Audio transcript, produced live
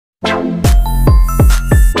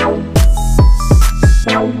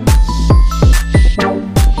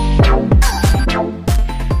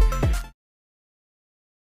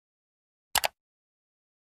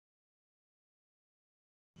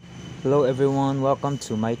Hello everyone, welcome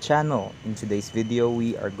to my channel. In today's video,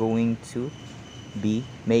 we are going to be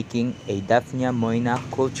making a Daphnia Moina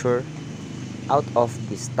culture out of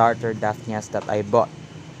the starter Daphnias that I bought.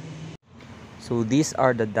 So these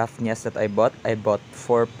are the Daphnias that I bought. I bought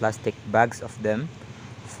 4 plastic bags of them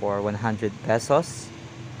for 100 pesos.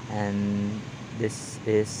 And this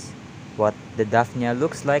is what the Daphnia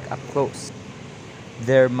looks like up close.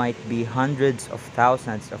 There might be hundreds of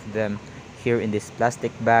thousands of them here in this plastic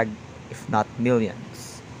bag, if not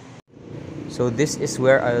millions. So this is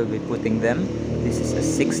where I will be putting them. This is a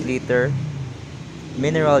 6-liter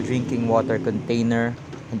mineral drinking water container,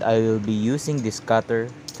 and I will be using this cutter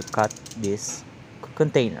to cut this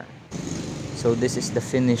container. So this is the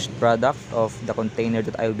finished product of the container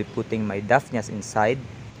that I will be putting my Daphnias inside.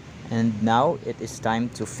 And now it is time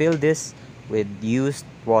to fill this with used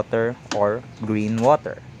water or green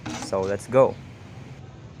water. So let's go.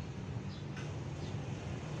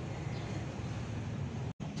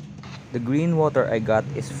 The green water I got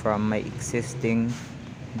is from my existing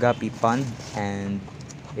Guppy pond, and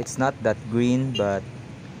it's not that green, but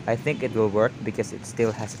I think it will work because it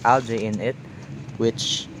still has algae in it,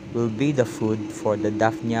 which will be the food for the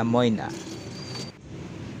Daphnia Moina.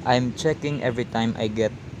 I'm checking every time I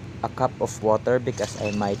get a cup of water because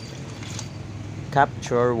I might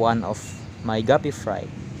capture one of my guppy fry.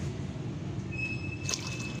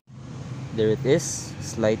 There it is,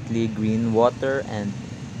 slightly green water, and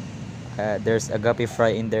there's a guppy fry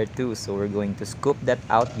in there too. So we're going to scoop that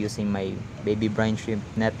out using my baby brine shrimp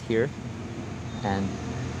net here and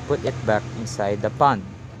put it back inside the pond.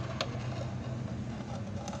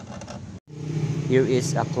 Here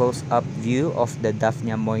is a close-up view of the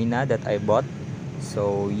Daphnia Moina that I bought,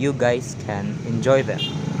 so you guys can enjoy them.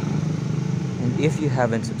 And if you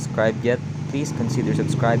haven't subscribed yet, please consider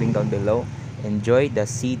subscribing down below. Enjoy the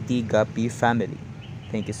CT Guppy family.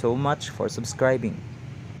 Thank you so much for subscribing.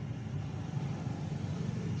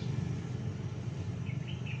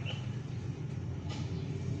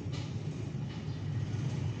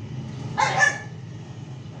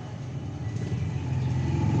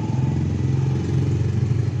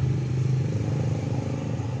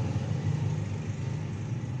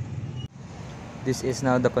 This is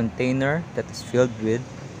now the container that is filled with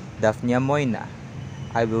Daphnia Moina.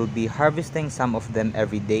 I will be harvesting some of them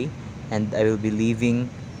every day, and I will be leaving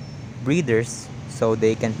breeders so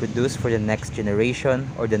they can produce for the next generation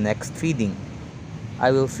or the next feeding.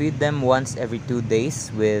 I will feed them once every 2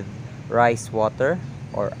 days with rice water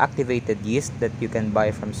or activated yeast that you can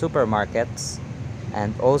buy from supermarkets,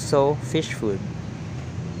 and also fish food.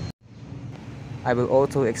 I will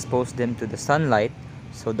also expose them to the sunlight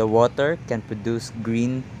so the water can produce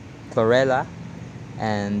green chlorella,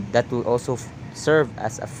 and that will also serve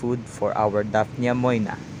as a food for our Daphnia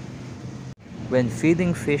Moina. When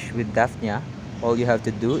feeding fish with Daphnia, all you have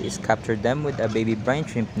to do is capture them with a baby brine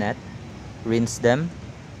shrimp net, rinse them,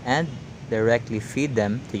 and directly feed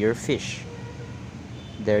them to your fish.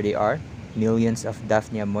 There they are, millions of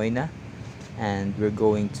Daphnia Moina, and we're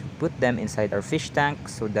going to put them inside our fish tank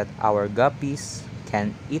so that our guppies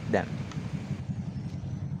can eat them.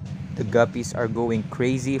 The guppies are going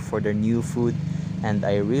crazy for their new food, and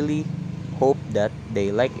I really hope that they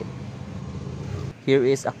like it. Here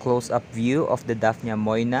is a close-up view of the Daphnia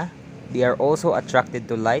Moina. They are also attracted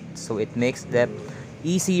to light, so it makes them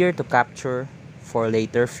easier to capture for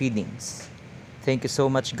later feedings. Thank you so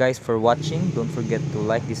much guys for watching. Don't forget to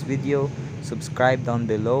like this video, subscribe down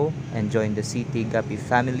below, and join the CT Guppy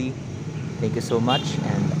family. Thank you so much,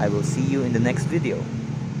 and I will see you in the next video.